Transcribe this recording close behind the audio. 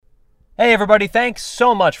Hey everybody, thanks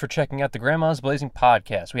so much for checking out the Grandma's Blazing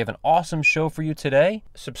podcast. We have an awesome show for you today.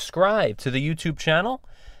 Subscribe to the YouTube channel,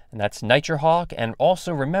 and that's Nitrohawk, and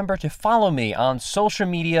also remember to follow me on social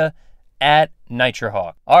media at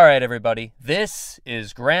Nitrohawk. All right everybody, this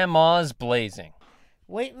is Grandma's Blazing.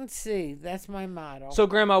 Wait and see. That's my motto. So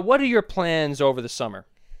Grandma, what are your plans over the summer?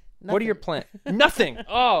 Nothing. What are your plans? Nothing.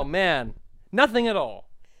 Oh man, nothing at all.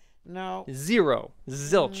 No. Zero.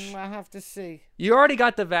 Zilch. I'll have to see. You already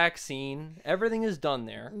got the vaccine. Everything is done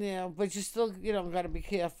there. Yeah, but you still, got to be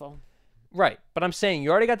careful. Right, but I'm saying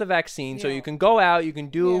you already got the vaccine, so Yeah. you can go out. You can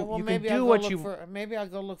do. Yeah, well, you can maybe do I'll go what look you. maybe I'll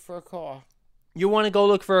go look for a car. You want to go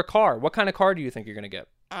look for a car. What kind of car do you think you're gonna get?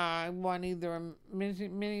 I want either a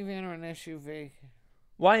minivan or an SUV.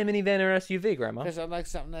 Why a minivan or SUV, Grandma? Because I like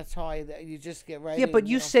something that's high that you just get right Yeah, in, but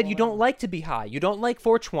you said you fall don't in. like to be high. You don't like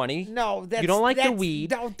 420. No, that's You don't like the that's-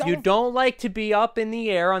 weed. Don't, You don't like to be up in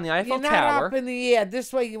the air on the Eiffel You're not Tower. up in the air.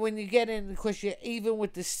 This way, when you get in, because you're even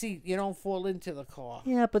with the seat, you don't fall into the car.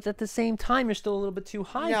 Yeah, but at the same time, you're still a little bit too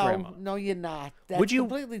high, no, Grandma. no, you're not. That's Would you-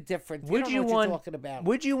 completely different. Would you you don't know what want? you're talking about.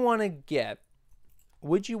 Would you want to get?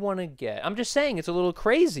 Would you want to get? I'm just saying, it's a little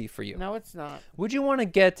crazy for you. No, it's not. Would you want to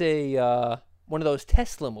get a one of those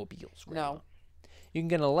Tesla mobiles? Grandma? No. You can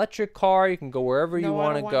get an electric car. You can go wherever you No, I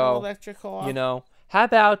want don't to want go. no electric car. You know, how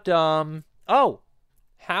about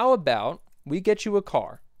how about we get you a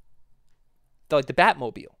car, like the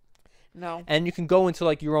Batmobile, No. and you can go into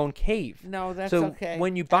like your own cave. No, that's So okay.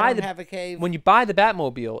 when you I buy don't the have a cave. when you buy the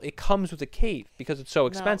Batmobile, it comes with a cave because it's so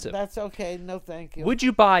expensive. No, that's okay. No, thank you. Would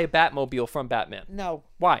you buy a Batmobile from Batman? No,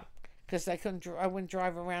 Why? because I wouldn't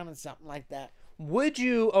drive around in something like that. Would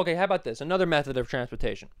you? Okay, how about this? Another method of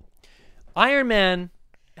transportation. Iron Man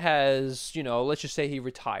has, let's just say he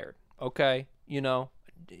retired. Okay,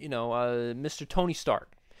 Mr. Tony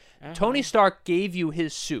Stark. Tony Stark gave you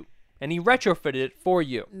his suit, and he retrofitted it for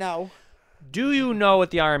you. No. Do you know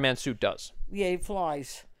what the Iron Man suit does? Yeah, he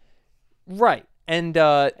flies. Right, and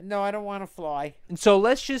No, I don't want to fly. so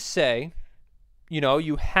let's just say,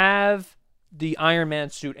 you have the Iron Man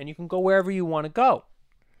suit, and you can go wherever you want to go.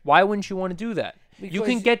 Why wouldn't you want to do that? You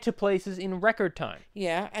can Because- get to places in record time.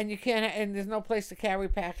 Yeah, and you can't. And there's no place to carry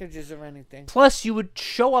packages or anything. Plus, you would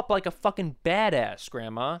show up like a fucking badass,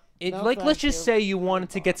 Grandma. No, Let's thank just you. say you wanted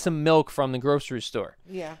to get some milk from the grocery store.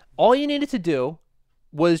 Yeah. All you needed to do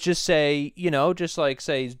was just say,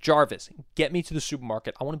 say, Jarvis, get me to the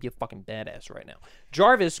supermarket. I want to be a fucking badass right now.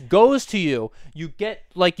 Jarvis goes to you. You get,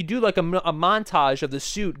 you do like a montage of the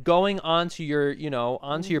suit going onto your,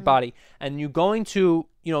 onto your body. And you going to,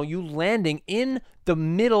 you landing in the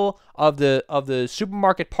middle of the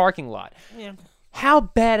supermarket parking lot. Yeah. How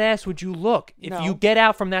badass would you look if No. you get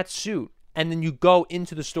out from that suit and then you go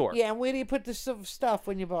into the store? Yeah, and where do you put the stuff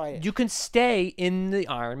when you buy it? You can stay in the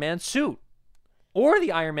Iron Man suit. Or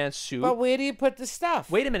the Iron Man suit. But where do you put the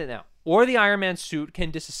stuff? Wait a minute now. Or the Iron Man suit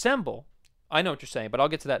can disassemble. I know what you're saying, but I'll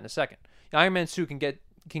get to that in a second. The Iron Man suit can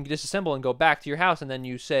disassemble and go back to your house, and then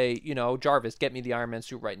you say, Jarvis, get me the Iron Man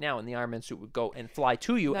suit right now, and the Iron Man suit would go and fly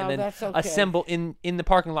to you, No, and then that's okay. assemble in the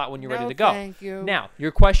parking lot when you're ready No, to go. thank you. Now,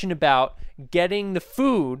 your question about getting the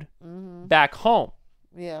food back home.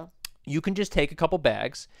 Yeah. You can just take a couple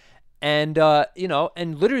bags, and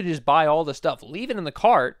and literally just buy all the stuff, leave it in the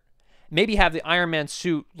cart. Maybe have the Iron Man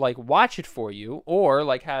suit watch it for you, or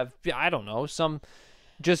have, I don't know,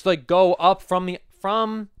 just go up from the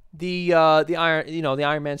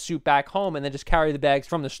Iron Man suit back home, and then just carry the bags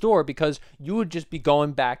from the store, because you would just be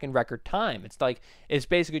going back in record time. It's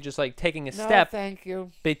basically just taking a No, step, thank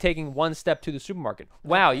you. taking one step to the supermarket.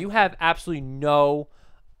 Wow, you have absolutely no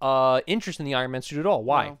interest in the Iron Man suit at all.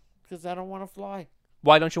 Why? Because I don't want to fly.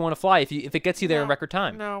 Why don't you want to fly if it gets you there in No, record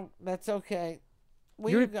time? No, that's okay.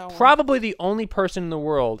 Where You're you going? probably the only person in the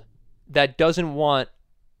world that doesn't want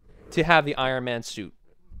to have the Iron Man suit.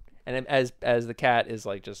 And as the cat is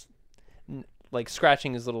just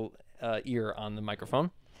scratching his little ear on the microphone,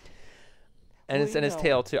 and Where it's you and his going?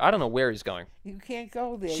 tail too. I don't know where he's going. You can't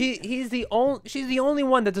go there. She's the only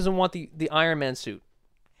one that doesn't want the Iron Man suit.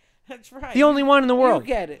 That's right. The only one in the world. You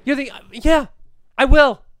get it. You're the yeah. I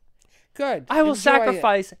will. Good. I will Enjoy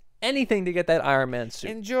sacrifice anything to get that Iron Man it.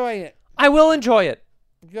 suit. Enjoy it. I will enjoy it.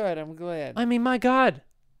 Good. I'm glad. I mean, my God.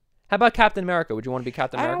 How about Captain America? Would you want to be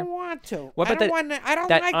Captain I America? don't want to. What I about don't that- want to, I don't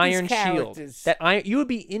that like iron these shield. characters. You would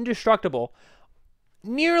be indestructible,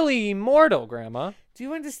 nearly immortal, Grandma. Do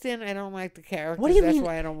you understand? I don't like the characters. What do you That's mean?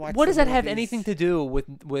 why I don't watch. What does the that have movies. anything to do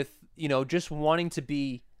with just wanting to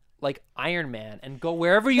be like Iron Man and go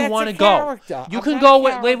wherever you That's want a to go? character. You I'm can not go. a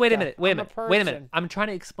Wait a character. minute. Wait a I'm a minute. Wait a minute. person. I'm trying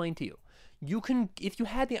to explain to you. You can, if you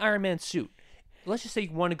had the Iron Man suit. Let's just say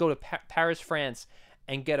you want to go to Paris, France,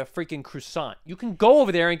 and get a freaking croissant. You can go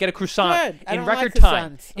over there and get a croissant Good. I in don't record like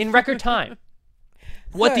time. croissants. In record time.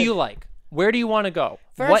 What do Good. you like? Where do you want to go?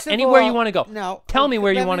 First of Anywhere you all, want to go. no. Tell me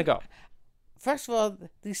where you Let want to me- go. First of all,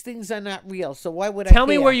 these things are not real, so why would I Tell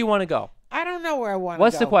me care? where you want to go. I don't know where I want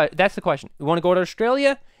What's to the go. That's the question. You want to go to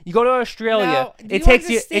Australia? You go to Australia. No, do it you takes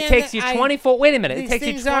you. It understand takes that you I- 24. Wait a minute. These It takes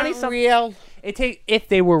you things 20 aren't something. real. It take if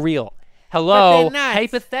they were real. Hello, But they're not.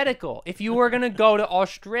 hypothetical. If you were gonna go to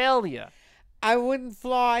Australia, I wouldn't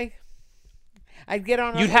fly. I'd get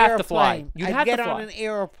on an You'd airplane. have to fly. You'd I'd have to get on fly. an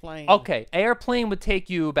airplane. okay, airplane would take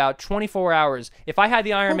you about 24 hours. If I had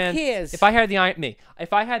the Iron Man, cares? if I had the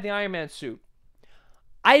Iron Man suit,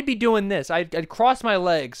 I'd be doing this. I'd cross my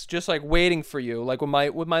legs, just like waiting for you, like with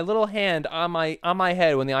my little hand on my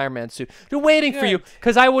head when the Iron Man suit, just waiting for you, Good.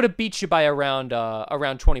 because I would have beat you by around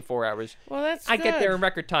 24 hours. Well, that's I good. get there in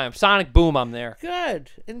record time. Sonic boom, I'm there.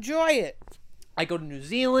 Good. Enjoy it. I go to New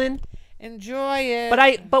Zealand. Enjoy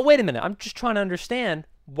it. But wait a minute. I'm just trying to understand.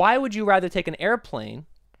 Why would you rather take an airplane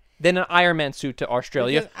than an Iron Man suit to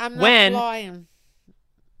Australia Because I'm not when flying.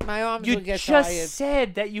 My arms you will get just tired.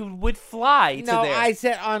 said that you would fly to No, there? I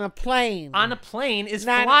said on a plane. On a plane is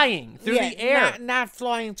Not- flying through yeah, the air. Not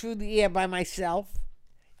flying through the air by myself.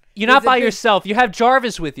 You're not there's a by big- yourself. You have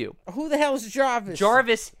Jarvis with you. Who the hell's Jarvis?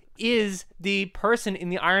 Jarvis is the person in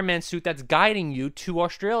the Iron Man suit that's guiding you to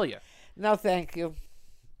Australia. No, thank you.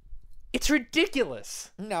 It's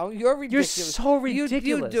ridiculous. No, you're You're ridiculous. so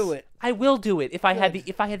ridiculous. You do it. I will do it if I had Good.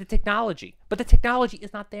 the technology. But the technology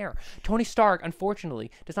is not there. Tony Stark,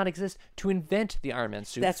 unfortunately, does not exist to invent the Iron Man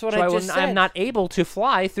suit. That's what so I wouldn't- just I'm said. not able to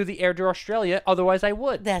fly through the air to Australia. Otherwise, I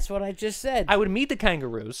would. That's what I just said. I would meet the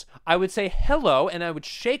kangaroos. I would say hello, and I would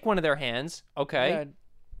shake one of their hands. Okay. Good.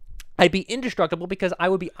 I'd be indestructible because I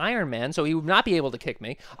would be Iron Man, so he would not be able to kick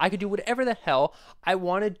me. I could do whatever the hell I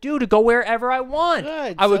want to do to go wherever I want.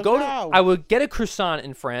 Good, I would so go. go. I would get a croissant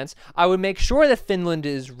in France. I would make sure that Finland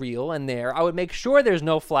is real and there. I would make sure there's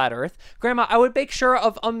no flat Earth. Grandma, I would make sure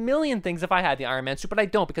of a million things if I had the Iron Man suit, but I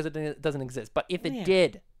don't because it doesn't exist. But if it Yeah.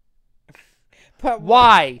 did, But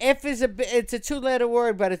why? If it's a two-letter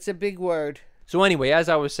word, but it's a big word. So anyway, as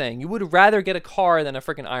I was saying, you would rather get a car than a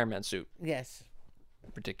freaking Iron Man suit. Yes.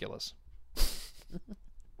 Ridiculous.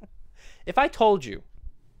 If I told you,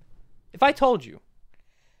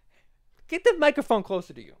 get the microphone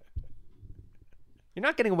closer to you. You're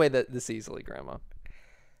not getting away this easily, Grandma.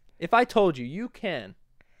 If I told you, you can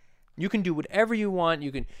do whatever you want.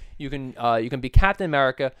 You can be Captain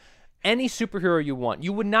America, any superhero you want.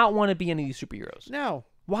 You would not want to be any of these superheroes. No,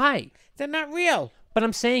 Why? they're not real. But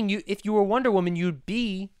I'm saying if you were Wonder Woman, you'd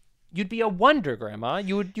be a wonder, Grandma.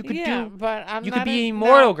 You could Yeah, do. but I'm You not could be in-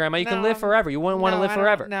 immortal, no, Grandma. You can no, live I'm- forever. You wouldn't want to no, live I don't-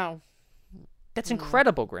 forever. No, That's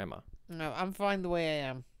incredible, Grandma. no, I'm fine the way I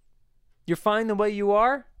am. You're fine the way you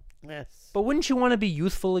are, Yes. but wouldn't you want to be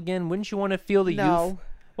youthful again? Wouldn't you want to feel the No. youth?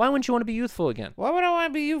 Why wouldn't you want to be youthful again? Why would I want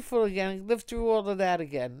to be youthful again? Live through all of that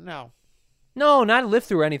again? No. No, not live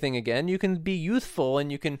through anything again. You can be youthful,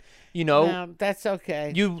 and you can, No, that's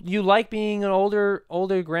okay. you like being an older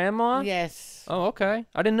grandma. Yes. Oh, okay.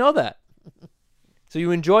 I didn't know that. So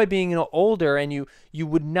you enjoy being older, and you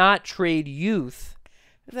would not trade youth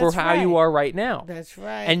for That's how you right. are right now. That's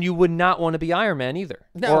right. And you would not want to be Iron Man either,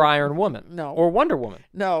 No. or Iron Woman, No. or Wonder Woman.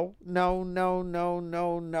 No.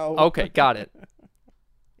 Okay, got it.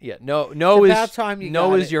 Yeah, no It's is about time you no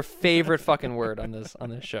got is it. your favorite fucking word on this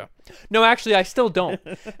show. No, actually, I still don't,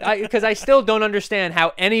 because I still don't understand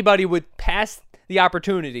how anybody would pass the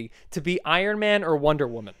opportunity to be Iron Man or Wonder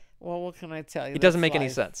Woman. Well, what can I tell you? It doesn't That's make any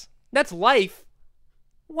life. sense. That's life.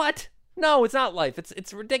 What? No, it's not life.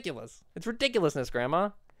 It's ridiculous. It's ridiculousness, Grandma.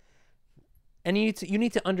 And you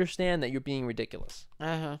need to understand that you're being ridiculous.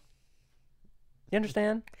 Uh-huh. You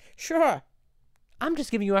understand? Sure. I'm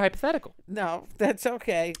just giving you a hypothetical. No, that's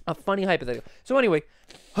okay. A funny hypothetical. So anyway,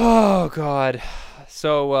 oh God.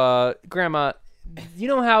 So Grandma, you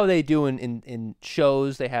know how they do in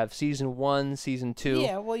shows? They have season 1, season 2.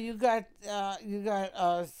 Yeah, well, you got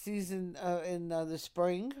season in the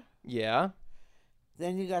spring. Yeah.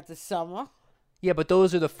 Then you got the summer. Yeah, but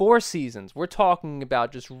those are the 4 seasons. We're talking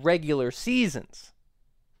about just regular seasons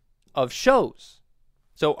of shows.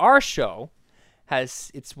 So our show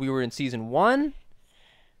we were in season 1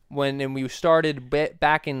 and we started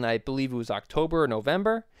back in, I believe it was October or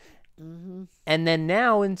November. Mm-hmm. And then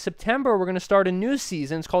now in September, we're going to start a new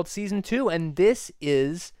season. It's called season 2. And this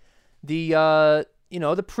is the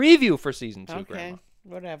preview for season 2, Okay, Grandma.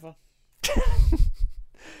 whatever.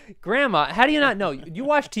 Grandma, how do you not know? You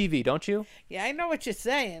watch TV, don't you? Yeah, I know what you're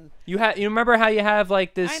saying. You remember how you have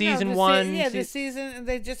like the I know, season the 1? Yeah, the season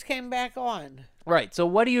they just came back on. Right. So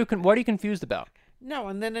what are you confused about? No,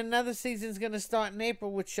 and then another season's going to start in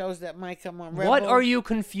April, which shows that might come on Rebel. What are you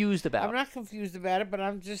confused about? I'm not confused about it, but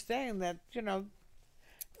I'm just saying that,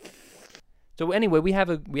 So anyway, we have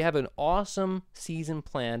an awesome season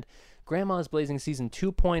planned. Grandma's Blazing season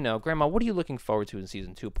 2.0. Grandma, what are you looking forward to in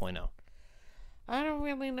season 2.0? I don't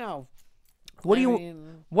really know.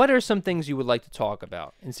 What are some things you would like to talk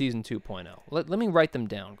about in season 2.0? Let me write them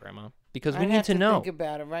down, Grandma, because we need to know. Think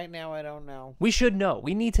about it. Right now, I don't know. We should know.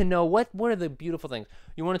 We need to know what are the beautiful things.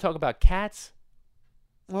 You want to talk about cats?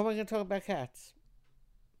 What are we going to talk about cats?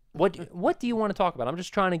 What do you want to talk about? I'm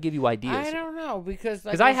just trying to give you ideas. I don't know because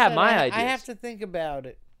I have my ideas. I have to think about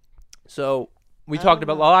it. So we talked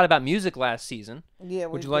a lot about music last season. Yeah.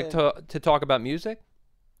 Would you like to talk about music?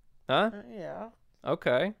 Huh? Yeah.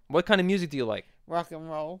 Okay. What kind of music do you like? Rock and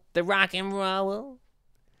roll. The rock and roll.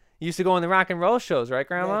 You used to go on the rock and roll shows, right,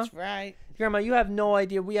 Grandma? That's right. Grandma, you have no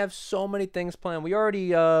idea. We have so many things planned. We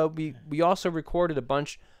already we also recorded a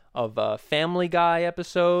bunch of Family Guy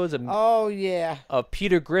episodes. Oh yeah. Of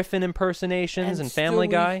Peter Griffin impersonations and Family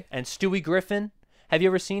Guy and Stewie Griffin. Have you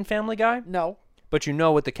ever seen Family Guy? No. But you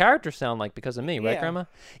know what the characters sound like because of me, right, Grandma?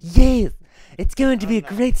 Yes, it's going to be a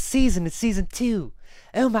great season. It's season 2.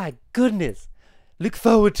 Oh my goodness. Look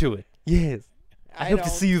forward to it. Yes. I hope to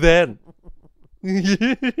see you then.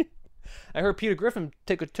 I heard Peter Griffin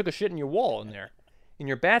took a shit in your wall in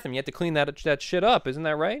your bathroom. You had to clean that shit up. Isn't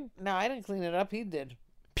that right? No, I didn't clean it up. He did.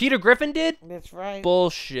 Peter Griffin did? That's right.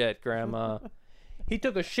 Bullshit, Grandma. He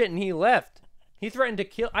took a shit and he left. He threatened to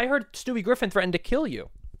kill. I heard Stewie Griffin threatened to kill you.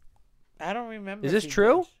 I don't remember. Is this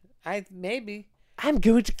true? Maybe. I'm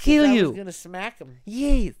going to kill you. I was gonna smack him.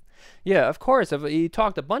 Yes. Yeah, of course. He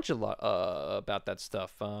talked a bunch about that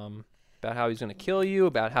stuff. About how he's going to kill you,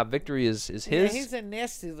 about how victory is his. Yeah, he's a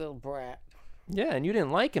nasty little brat. Yeah, and you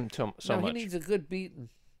didn't like him so much. He needs a good beating.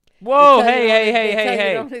 Whoa,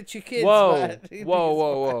 hey. Don't hit your kids.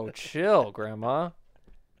 Whoa. Chill, Grandma.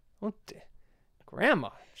 Grandma,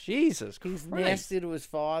 Jesus Christ. He's nasty to his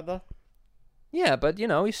father. Yeah, but, he's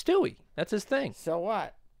Stewie. That's his thing. So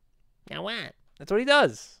what? Now what? That's what he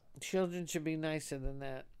does. Children should be nicer than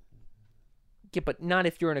that. Yeah, but not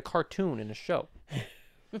if you're in a cartoon, in a show.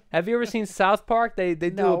 Have you ever seen South Park? They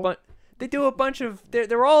do a bunch. They do a bunch of.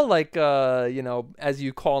 They're all like as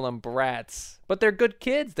you call them, brats. But they're good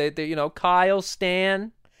kids. They Kyle,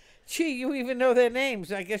 Stan. Gee, you even know their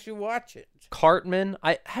names. I guess you watch it. Cartman.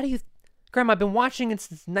 Grandma, I've been watching it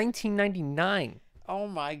since 1999. Oh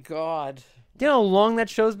my God. Do you know how long that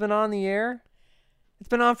show's been on the air? It's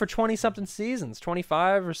been on for 20-something seasons,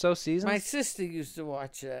 25 or so seasons. My sister used to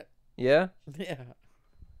watch that. Yeah? Yeah.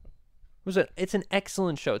 It's an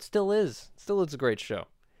excellent show. It still is. It still is a great show.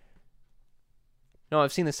 No,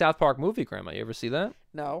 I've seen the South Park movie, Grandma. You ever see that?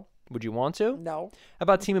 No. Would you want to? No. How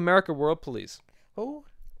about Team America World Police? Who?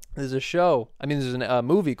 There's a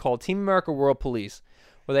movie called Team America World Police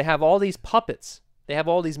where they have all these puppets. They have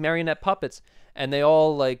all these marionette puppets, and they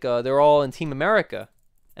all they're all in Team America,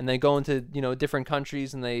 and they go into different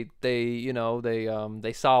countries, and they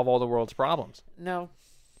solve all the world's problems. No.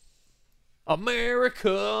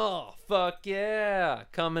 America, fuck yeah,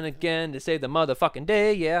 coming again to save the motherfucking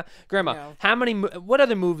day, yeah. Grandma, No. What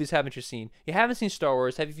other movies haven't you seen? You haven't seen Star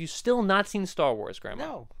Wars. Have you still not seen Star Wars, Grandma?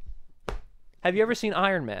 No. Have you ever seen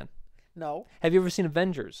Iron Man? No. Have you ever seen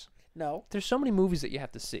Avengers? No. There's so many movies that you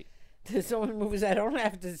have to see. There's so many movies I don't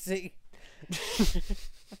have to see.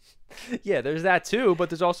 Yeah, there's that too, but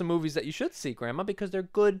there's also movies that you should see, Grandma, because they're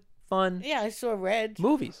good, fun Yeah, I saw Red.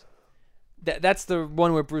 movies. That's the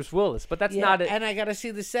one with Bruce Willis, but that's Yeah, not it. and I got to see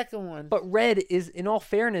the second one. But Red is, in all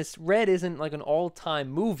fairness, Red isn't like an all-time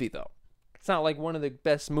movie, though. It's not like one of the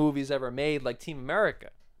best movies ever made, like Team America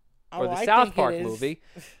or the I South think Park it is. movie,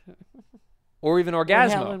 or even With Orgasmo.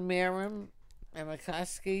 Helen Mirren and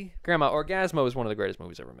McCoskey. Grandma, Orgasmo is one of the greatest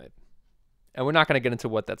movies ever made. And we're not going to get into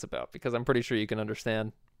what that's about because I'm pretty sure you can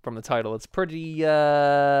understand from the title. It's pretty,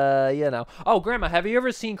 Oh, Grandma, have you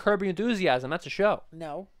ever seen Curb Your Enthusiasm? That's a show.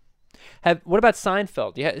 No. What about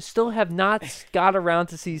Seinfeld? You still have not got around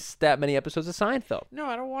to see that many episodes of Seinfeld. No,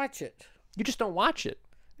 I don't watch it. You just don't watch it.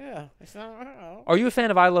 Yeah, it's not. I don't know. Are you a fan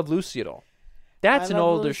of I Love Lucy at all? That's I an Love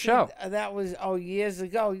older Lucy, show. That was years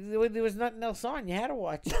ago. There was nothing else on. You had to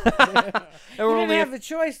watch it. There were you only didn't have the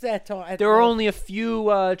choice that time. There were only a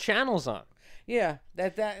few channels on. Yeah,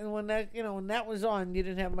 when that was on, you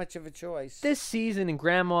didn't have much of a choice. This season in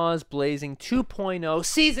Grandma's Blazing 2.0,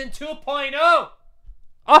 season 2.0.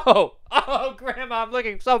 Oh, Grandma, I'm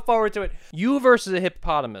looking so forward to it. You versus a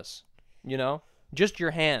hippopotamus, just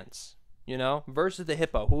your hands, versus the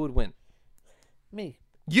hippo. Who would win? Me.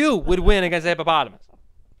 You would win against a hippopotamus.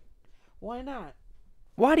 Why not?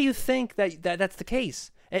 Why do you think that's the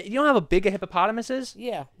case? You know how big a hippopotamus is?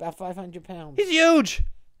 Yeah, about 500 pounds. He's huge.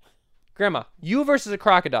 Grandma, you versus a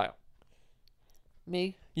crocodile.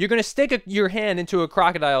 Me? You're going to stick your hand into a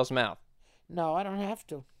crocodile's mouth. No, I don't have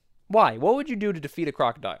to. Why? What would you do to defeat a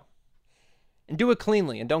crocodile? And do it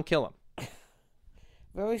cleanly and don't kill him.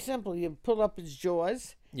 Very simple. You pull up its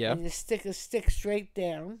jaws. Yeah. And you stick a stick straight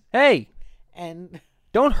down. Hey, And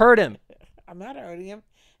don't hurt him. I'm not hurting him.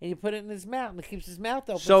 And you put it in his mouth, and it keeps his mouth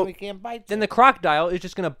open So, so he can't bite Then you. the crocodile is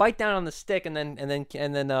just going to bite down on the stick and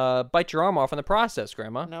then bite your arm off in the process,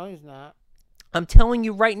 Grandma. No, he's not. I'm telling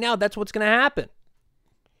you right now, that's what's going to happen.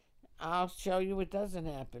 I'll show you it doesn't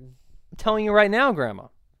happen. I'm telling you right now, Grandma.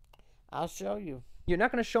 I'll show you. You're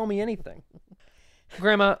not going to show me anything.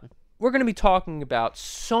 Grandma, we're going to be talking about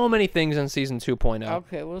so many things in season 2.0.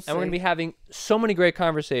 Okay, we'll see. And we're going to be having so many great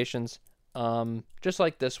conversations, just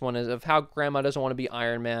like this one, is of how Grandma doesn't want to be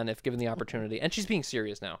Iron Man if given the opportunity. And she's being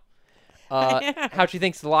serious now. How she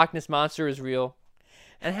thinks the Loch Ness Monster is real.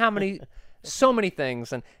 And so many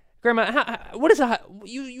things. And Grandma,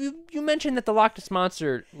 you mentioned that the Loch Ness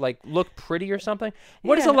Monster, like, looked pretty or something?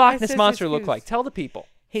 What does Yeah, a Loch I Ness said Monster it's look cute. like? Tell the people.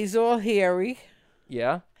 He's all hairy.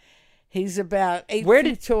 Yeah? He's about 8 Where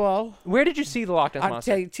feet tall. Where did you see the Loch Ness On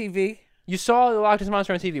Monster? TV. You saw the Loch Ness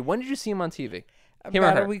Monster on TV. When did you see him on TV? Him or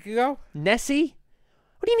About her? a week ago. Nessie?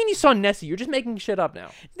 What do you mean you saw Nessie? You're just making shit up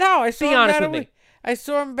now. No, I saw Be him honest about with a me. week. I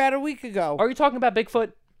saw him about a week ago. Are you talking about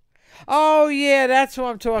Bigfoot? Oh, yeah, that's what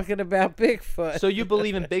I'm talking about, Bigfoot. So you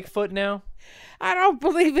believe in Bigfoot now? I don't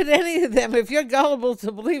believe in any of them. If you're gullible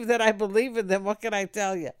to believe that I believe in them, what can I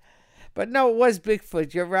tell you? But no, it was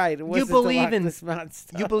Bigfoot. You're right. It wasn't believe the in- Loch Ness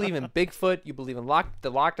Monster. You believe in Bigfoot. You believe in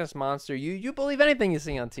the Loch Ness Monster. You believe anything you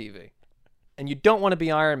see on TV. And you don't want to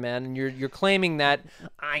be Iron Man, and you're claiming that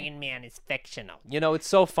Iron Man is fictional. You know, it's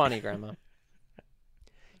so funny, Grandma.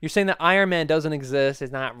 You're saying that Iron Man doesn't exist,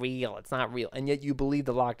 it's not real, and yet you believe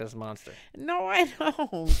the Loch Ness Monster. No, I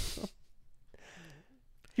don't.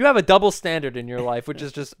 You have a double standard in your life, which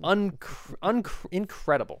is just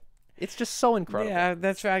incredible. It's just so incredible. Yeah,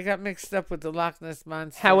 that's right. I got mixed up with the Loch Ness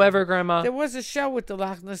Monster. However, Grandma, There was a show with the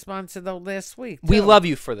Loch Ness Monster, though, last week. we too. love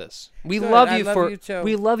you for this. We Good. love I you love for you too.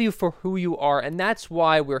 we love you for who you are, and that's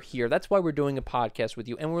why we're here. That's why we're doing a podcast with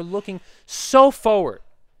you, and we're looking so forward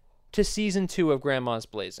to season 2 of Grandma's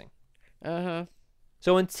Blazing. Uh-huh.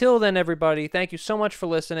 So until then, everybody, thank you so much for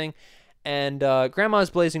listening. And Grandma's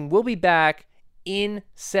Blazing will be back in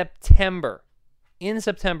September.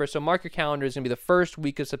 So mark your calendar. It's going to be the first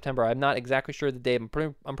week of September. I'm not exactly sure of the date.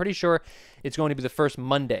 I'm pretty sure it's going to be the first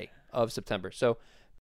Monday of September. So